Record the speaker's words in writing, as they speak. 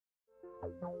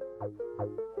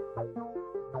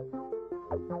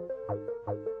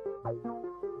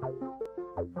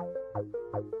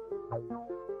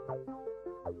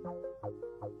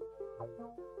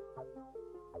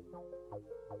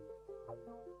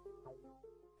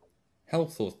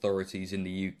Health authorities in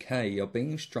the UK are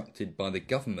being instructed by the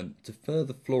government to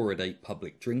further fluoridate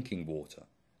public drinking water.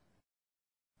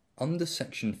 Under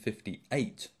Section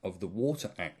 58 of the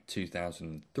Water Act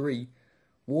 2003,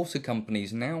 water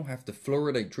companies now have to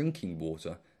fluoridate drinking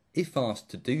water if asked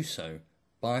to do so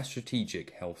by a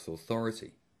strategic health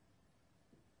authority.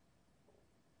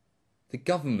 The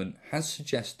government has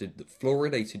suggested that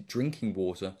fluoridated drinking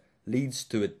water leads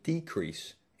to a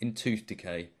decrease in tooth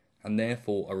decay and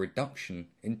therefore a reduction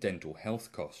in dental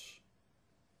health costs.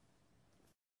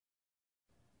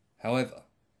 However,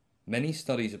 many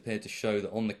studies appear to show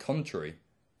that on the contrary,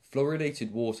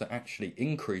 fluoridated water actually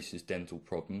increases dental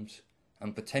problems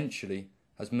and potentially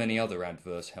has many other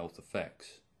adverse health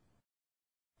effects.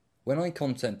 When I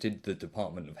contacted the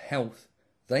Department of Health,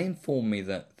 they informed me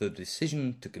that the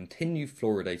decision to continue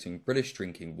fluoridating British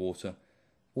drinking water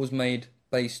was made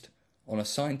based on a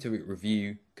scientific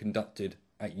review conducted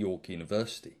at York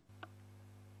University.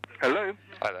 Hello.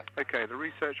 Hi there. Okay, the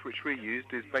research which we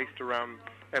used is based around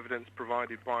evidence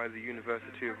provided by the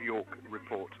University of York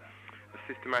report,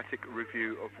 a systematic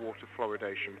review of water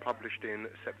fluoridation published in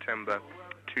September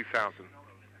 2000.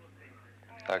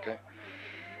 Okay.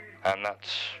 And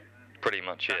that's pretty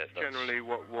much it. That's generally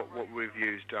what we've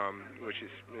used, which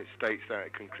is, it states that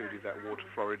it concluded that water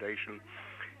fluoridation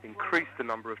increased the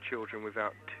number of children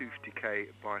without tooth decay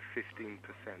by 15%.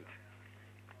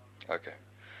 Okay.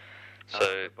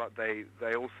 So, but they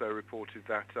also reported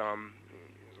that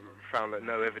found that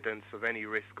no evidence of any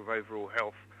risk of overall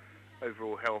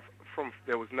health from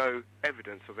there was no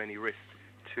evidence of any risk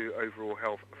to overall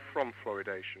health from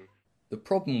fluoridation. The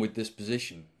problem with this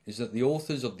position is that the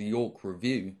authors of the York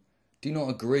Review do not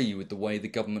agree with the way the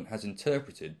government has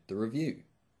interpreted the review.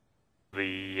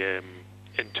 The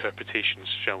interpretations,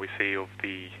 shall we say, of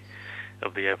the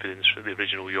evidence from the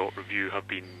original York Review have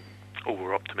been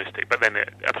over-optimistic, but then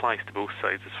it applies to both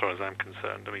sides as far as I'm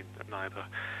concerned. I mean, neither.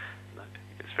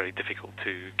 It's very difficult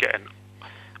to get an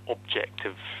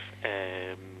objective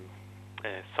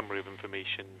summary of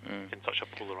information in such a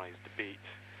polarised debate.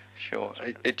 Sure.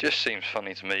 It just seems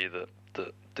funny to me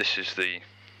that this is the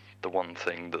one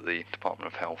thing that the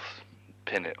Department of Health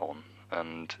pin it on,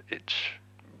 and it's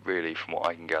really, from what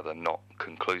I can gather, not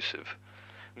conclusive.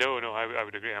 No, I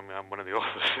would agree. I'm one of the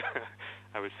authors.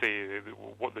 I would say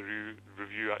what the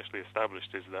review actually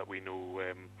established is that we know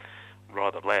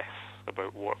rather less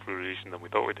about water fluoridation than we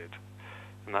thought we did,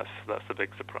 and that's the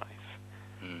big surprise.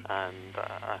 And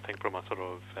I think from a sort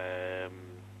of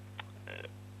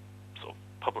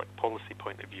public policy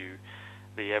point of view,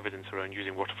 the evidence around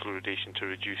using water fluoridation to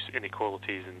reduce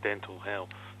inequalities in dental health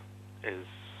is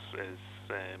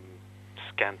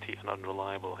scanty and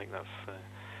unreliable. I think that's I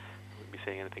wouldn't be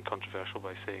saying anything controversial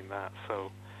by saying that.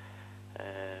 So,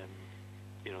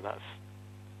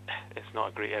 it's not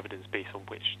a great evidence base on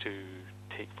which to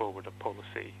take forward a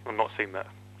policy. I'm not saying that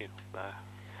that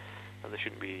there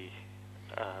shouldn't be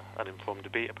an informed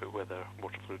debate about whether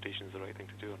water fluoridation is the right thing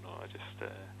to do or not. I just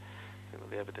think that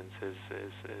the evidence is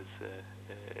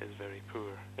very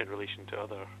poor in relation to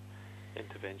other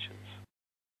interventions.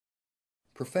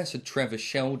 Professor Trevor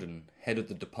Sheldon, head of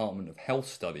the Department of Health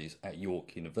Studies at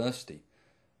York University,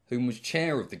 whom was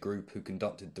chair of the group who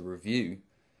conducted the review,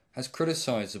 has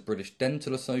criticised the British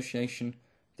Dental Association,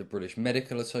 the British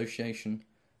Medical Association,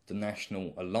 the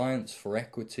National Alliance for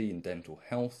Equity in Dental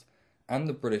Health, and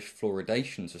the British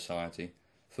Fluoridation Society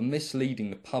for misleading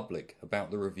the public about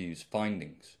the review's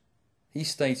findings. He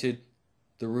stated,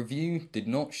 "The review did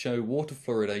not show water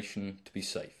fluoridation to be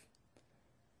safe."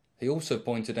 He also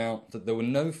pointed out that there were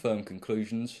no firm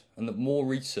conclusions and that more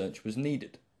research was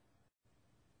needed.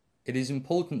 It is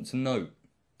important to note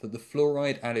that the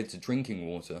fluoride added to drinking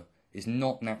water is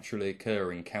not naturally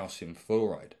occurring calcium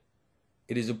fluoride.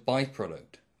 It is a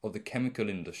byproduct of the chemical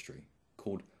industry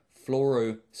called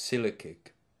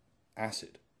fluorosilicic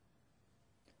acid.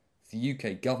 The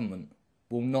UK government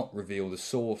will not reveal the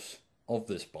source of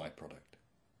this byproduct.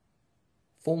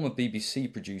 Former BBC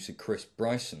producer Chris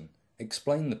Bryson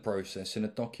explained the process in a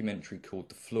documentary called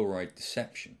The Fluoride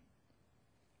Deception.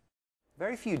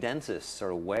 Very few dentists are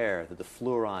aware that the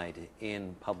fluoride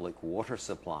in public water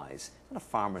supplies is not a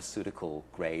pharmaceutical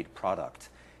grade product.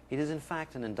 It is in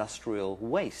fact an industrial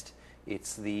waste.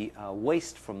 It's the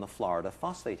waste from the Florida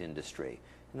phosphate industry.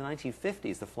 In the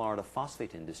 1950s, the Florida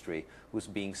phosphate industry was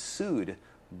being sued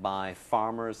by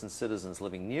farmers and citizens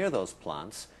living near those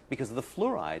plants because of the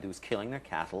fluoride that was killing their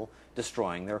cattle,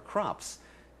 destroying their crops.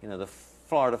 You know, the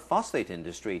Florida phosphate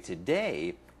industry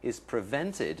today is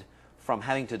prevented from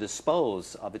having to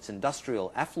dispose of its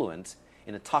industrial effluent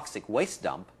in a toxic waste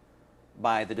dump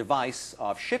by the device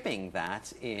of shipping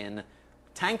that in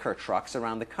tanker trucks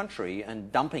around the country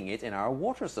and dumping it in our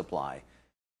water supply.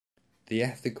 The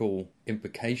ethical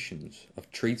implications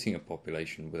of treating a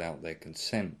population without their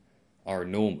consent are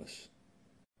enormous.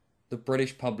 The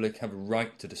British public have a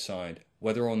right to decide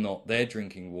whether or not their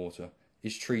drinking water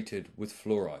is treated with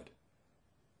fluoride.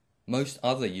 Most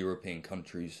other European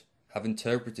countries have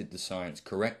interpreted the science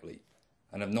correctly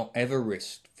and have not ever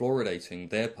risked fluoridating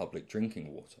their public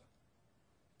drinking water.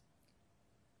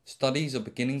 Studies are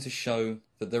beginning to show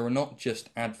that there are not just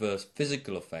adverse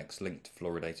physical effects linked to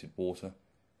fluoridated water,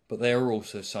 but there are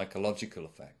also psychological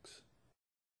effects.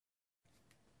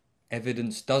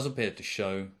 Evidence does appear to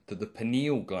show that the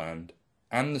pineal gland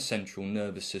and the central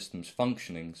nervous system's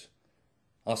functionings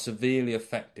are severely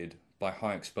affected by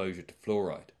high exposure to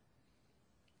fluoride.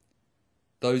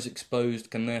 Those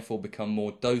exposed can therefore become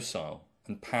more docile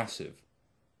and passive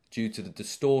due to the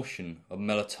distortion of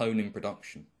melatonin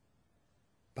production.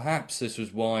 Perhaps this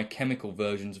was why chemical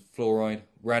versions of fluoride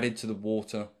were added to the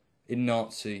water in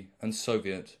Nazi and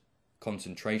Soviet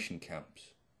concentration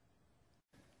camps.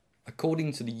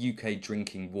 According to the UK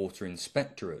Drinking Water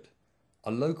Inspectorate,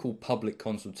 a local public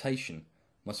consultation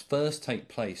must first take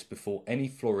place before any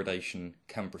fluoridation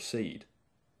can proceed.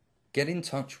 Get in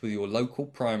touch with your local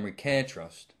primary care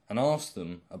trust and ask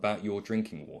them about your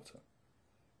drinking water.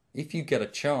 If you get a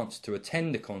chance to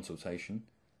attend a consultation,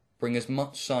 bring as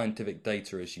much scientific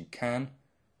data as you can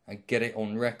and get it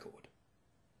on record.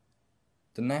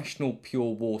 The National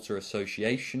Pure Water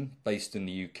Association, based in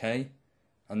the UK,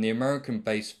 and the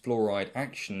American-based Fluoride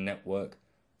Action Network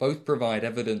both provide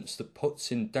evidence that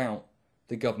puts in doubt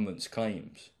the government's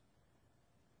claims.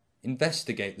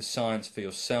 Investigate the science for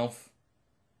yourself,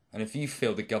 and if you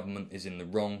feel the government is in the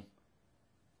wrong,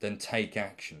 then take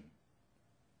action.